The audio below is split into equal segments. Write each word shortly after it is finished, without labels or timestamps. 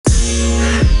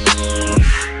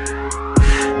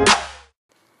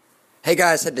Hey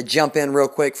guys, had to jump in real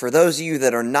quick. For those of you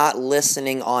that are not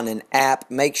listening on an app,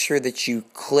 make sure that you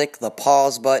click the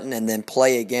pause button and then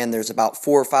play again. There's about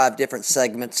 4 or 5 different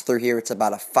segments through here. It's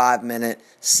about a 5-minute,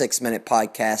 6-minute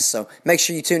podcast. So make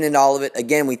sure you tune into all of it.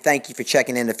 Again, we thank you for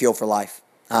checking in to Fuel for Life.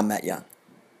 I'm Matt Young.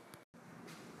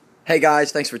 Hey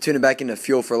guys, thanks for tuning back into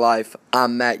Fuel for Life.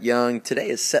 I'm Matt Young. Today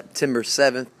is September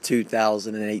 7th,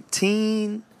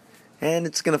 2018, and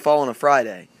it's going to fall on a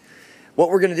Friday. What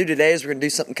we're going to do today is we're going to do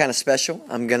something kind of special.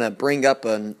 I'm going to bring up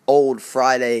an old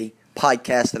Friday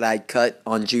podcast that I cut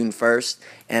on June 1st,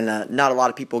 and not a lot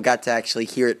of people got to actually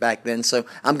hear it back then, so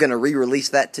I'm going to re-release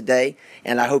that today,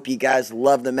 and I hope you guys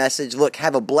love the message. Look,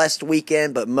 have a blessed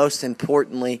weekend, but most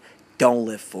importantly, don't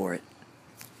live for it.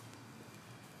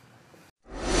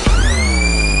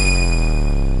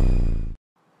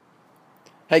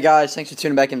 Hey guys, thanks for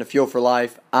tuning back into Fuel for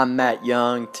Life. I'm Matt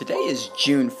Young. Today is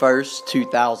June 1st,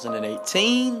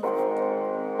 2018,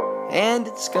 and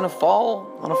it's going to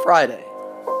fall on a Friday.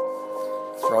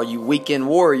 For all you weekend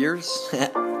warriors,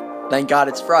 thank God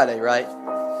it's Friday, right?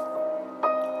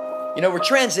 You know, we're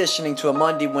transitioning to a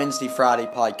Monday, Wednesday, Friday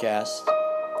podcast,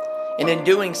 and in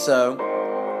doing so,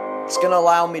 it's going to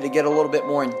allow me to get a little bit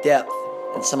more in depth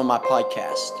in some of my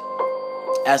podcasts,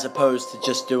 as opposed to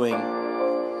just doing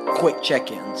quick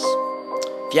check-ins.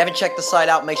 If you haven't checked the site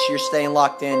out, make sure you're staying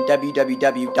locked in.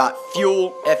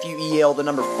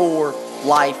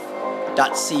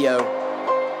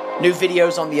 www.fuel4life.co. New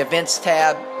videos on the events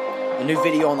tab. A new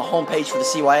video on the homepage for the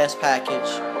CYS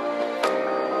package.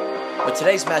 But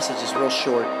today's message is real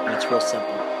short and it's real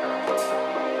simple.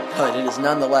 But it is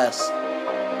nonetheless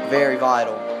very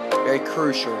vital, very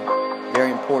crucial,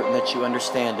 very important that you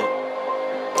understand it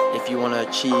if you want to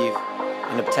achieve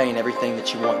and obtain everything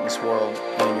that you want in this world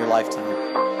and in your lifetime.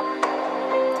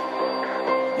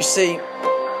 You see,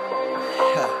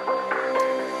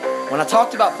 when I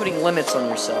talked about putting limits on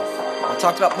yourself, I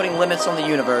talked about putting limits on the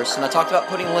universe, and I talked about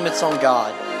putting limits on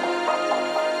God.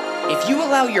 If you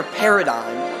allow your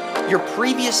paradigm, your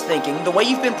previous thinking, the way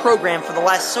you've been programmed for the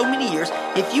last so many years,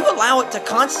 if you allow it to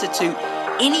constitute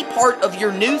any part of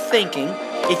your new thinking,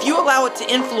 if you allow it to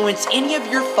influence any of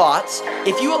your thoughts,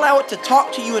 if you allow it to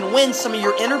talk to you and win some of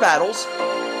your inner battles,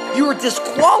 you are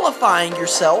disqualifying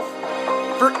yourself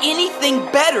for anything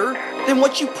better than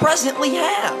what you presently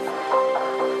have.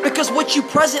 Because what you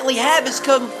presently have has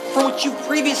come from what you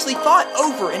previously thought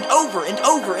over and over and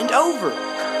over and over.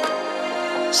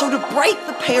 So to break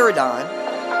the paradigm,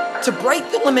 to break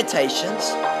the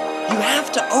limitations, you have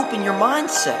to open your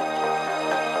mindset.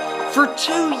 For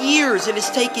 2 years, it has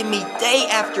taken me day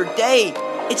after day.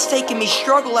 It's taken me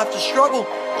struggle after struggle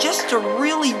just to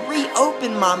really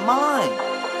reopen my mind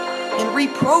and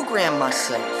reprogram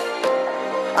myself.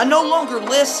 I no longer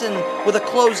listen with a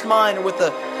closed mind or with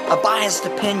a biased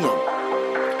opinion.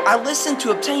 I listen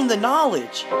to obtain the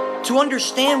knowledge, to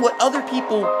understand what other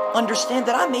people understand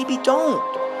that I maybe don't.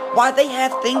 Why they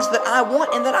have things that I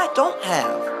want and that I don't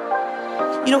have.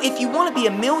 You know, if you want to be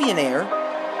a millionaire,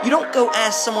 you don't go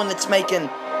ask someone that's making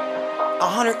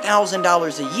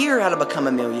 $100,000 a year how to become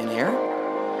a millionaire.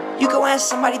 You go ask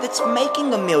somebody that's making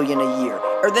 $1 million a year,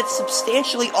 or that's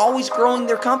substantially always growing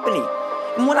their company.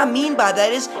 And what I mean by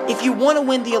that is, if you want to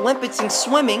win the Olympics in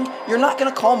swimming, you're not going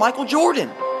to call Michael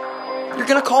Jordan. You're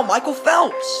going to call Michael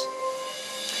Phelps.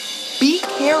 Be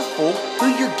careful who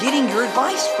you're getting your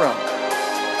advice from.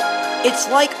 It's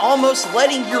like almost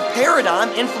letting your paradigm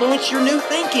influence your new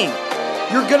thinking.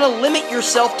 You're going to limit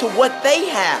yourself to what they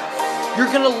have.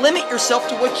 You're going to limit yourself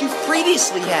to what you've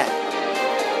previously had.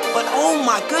 But oh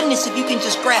my goodness, if you can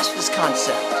just grasp this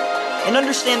concept and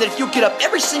understand that if you'll get up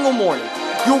every single morning,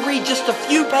 you'll read just a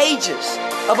few pages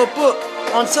of a book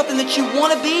on something that you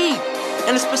want to be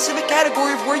in a specific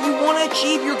category of where you want to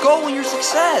achieve your goal and your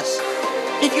success.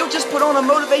 If you'll just put on a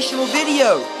motivational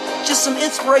video, just some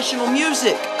inspirational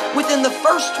music, within the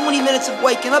first 20 minutes of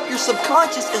waking up, your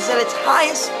subconscious is at its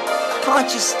highest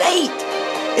conscious state.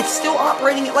 It's still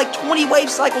operating at like 20 wave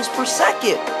cycles per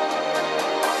second.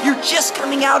 You're just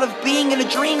coming out of being in a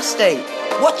dream state.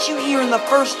 What you hear in the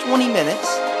first 20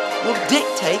 minutes will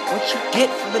dictate what you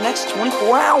get for the next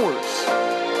 24 hours.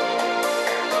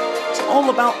 It's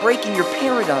all about breaking your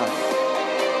paradigm.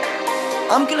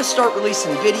 I'm going to start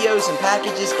releasing videos and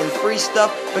packages and free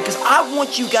stuff because I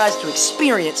want you guys to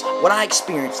experience what I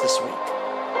experienced this week.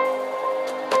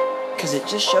 Because it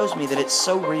just shows me that it's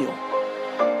so real.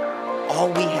 All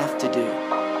we have to do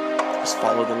is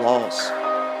follow the laws.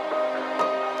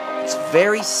 It's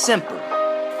very simple.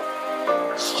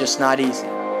 It's just not easy.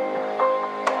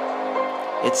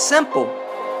 It's simple,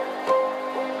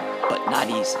 but not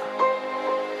easy.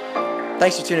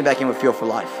 Thanks for tuning back in with Fuel for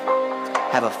Life.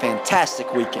 Have a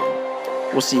fantastic weekend.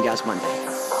 We'll see you guys Monday.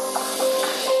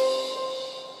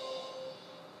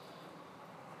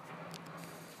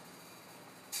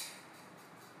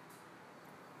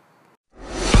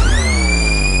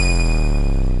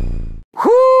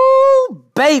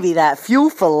 Baby, that Fuel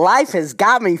for Life has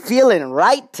got me feeling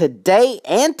right today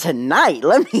and tonight.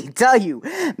 Let me tell you,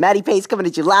 Matty Pace coming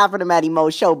at you live from the Matty Mo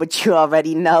Show, but you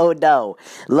already know, though.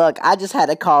 Look, I just had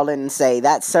to call in and say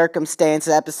that Circumstance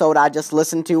episode I just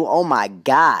listened to, oh my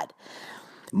God.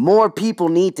 More people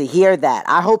need to hear that.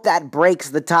 I hope that breaks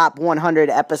the top 100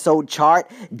 episode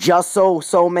chart just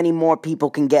so many more people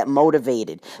can get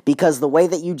motivated. Because the way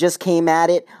that you just came at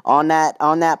it on that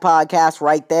podcast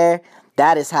right there,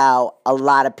 that is how a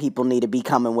lot of people need to be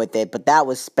coming with it. But that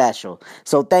was special.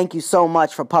 So thank you so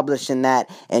much for publishing that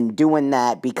and doing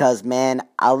that because, man,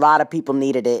 a lot of people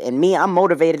needed it. And me, I'm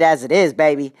motivated as it is,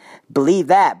 baby. Believe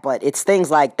that. But it's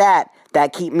things like that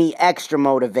that keep me extra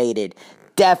motivated.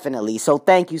 Definitely. So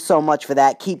thank you so much for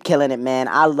that. Keep killing it, man.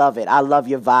 I love it. I love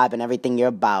your vibe and everything you're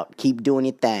about. Keep doing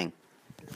your thing.